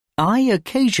I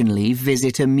occasionally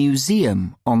visit a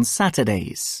museum on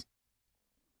Saturdays.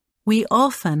 We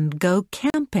often go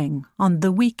camping on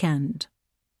the weekend.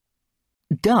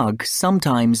 Doug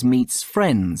sometimes meets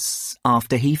friends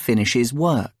after he finishes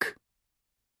work.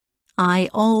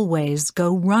 I always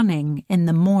go running in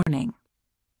the morning.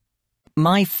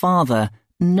 My father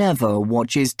never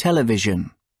watches television.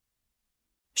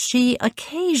 She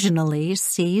occasionally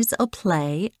sees a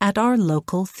play at our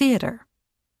local theater.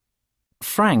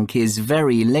 Frank is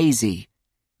very lazy,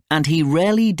 and he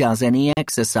rarely does any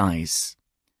exercise.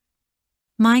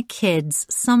 My kids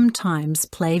sometimes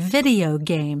play video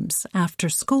games after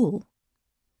school.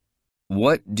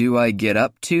 What do I get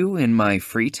up to in my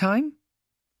free time?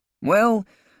 Well,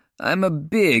 I'm a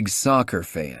big soccer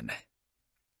fan.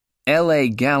 LA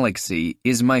Galaxy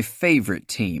is my favorite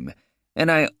team,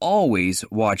 and I always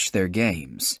watch their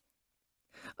games.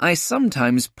 I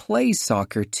sometimes play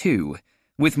soccer too,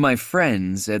 with my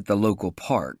friends at the local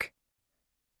park.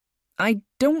 I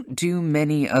don't do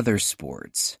many other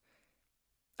sports.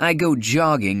 I go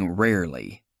jogging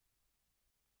rarely.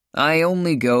 I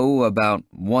only go about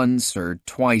once or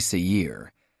twice a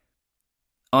year.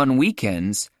 On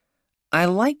weekends, I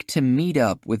like to meet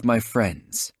up with my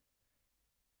friends.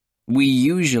 We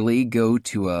usually go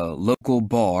to a local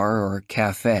bar or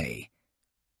cafe.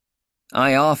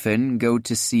 I often go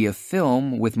to see a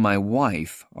film with my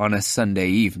wife on a Sunday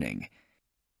evening.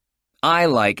 I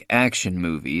like action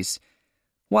movies,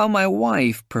 while my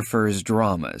wife prefers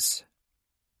dramas.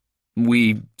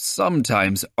 We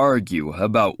sometimes argue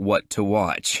about what to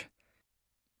watch.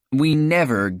 We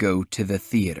never go to the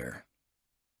theater.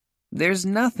 There's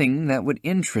nothing that would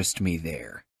interest me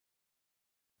there.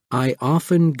 I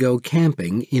often go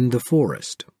camping in the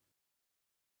forest.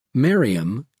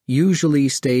 Miriam usually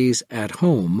stays at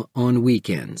home on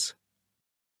weekends.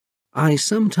 I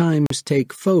sometimes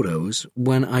take photos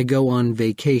when I go on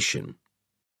vacation.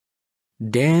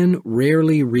 Dan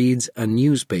rarely reads a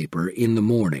newspaper in the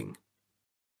morning.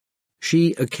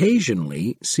 She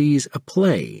occasionally sees a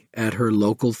play at her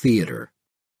local theater.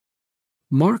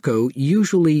 Marco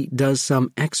usually does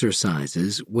some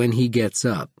exercises when he gets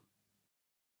up.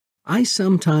 I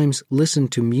sometimes listen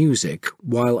to music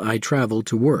while I travel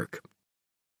to work.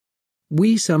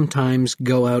 We sometimes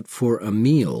go out for a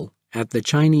meal at the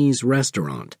Chinese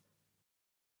restaurant.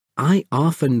 I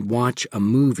often watch a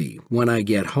movie when I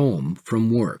get home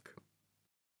from work.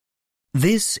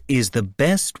 This is the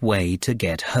best way to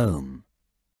get home.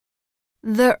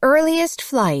 The earliest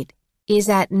flight is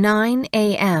at 9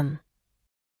 a.m.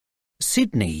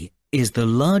 Sydney is the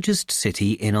largest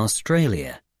city in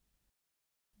Australia.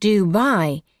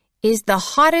 Dubai is the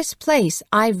hottest place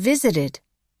I've visited.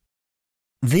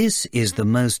 This is the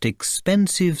most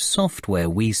expensive software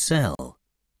we sell.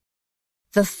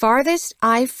 The farthest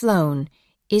I've flown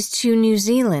is to New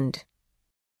Zealand.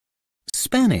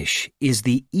 Spanish is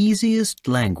the easiest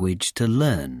language to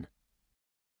learn.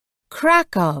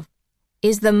 Krakow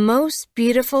is the most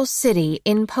beautiful city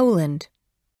in Poland.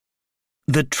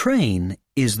 The train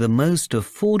is the most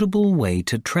affordable way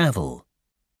to travel.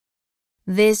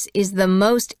 This is the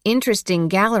most interesting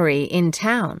gallery in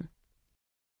town.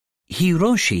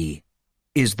 Hiroshi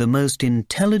is the most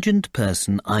intelligent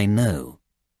person I know.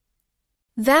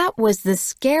 That was the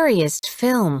scariest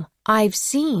film I've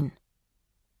seen.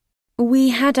 We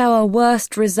had our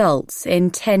worst results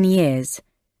in 10 years.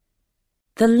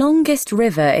 The longest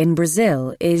river in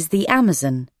Brazil is the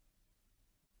Amazon.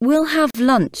 We'll have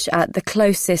lunch at the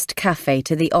closest cafe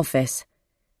to the office.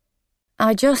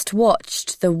 I just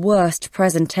watched the worst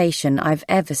presentation I've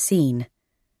ever seen.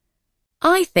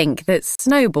 I think that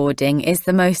snowboarding is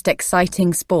the most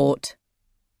exciting sport.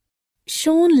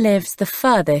 Sean lives the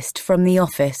furthest from the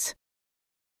office.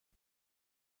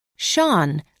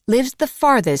 Sean lives the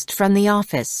farthest from the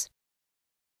office.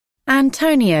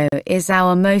 Antonio is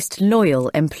our most loyal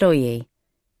employee.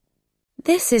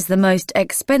 This is the most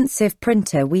expensive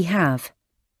printer we have.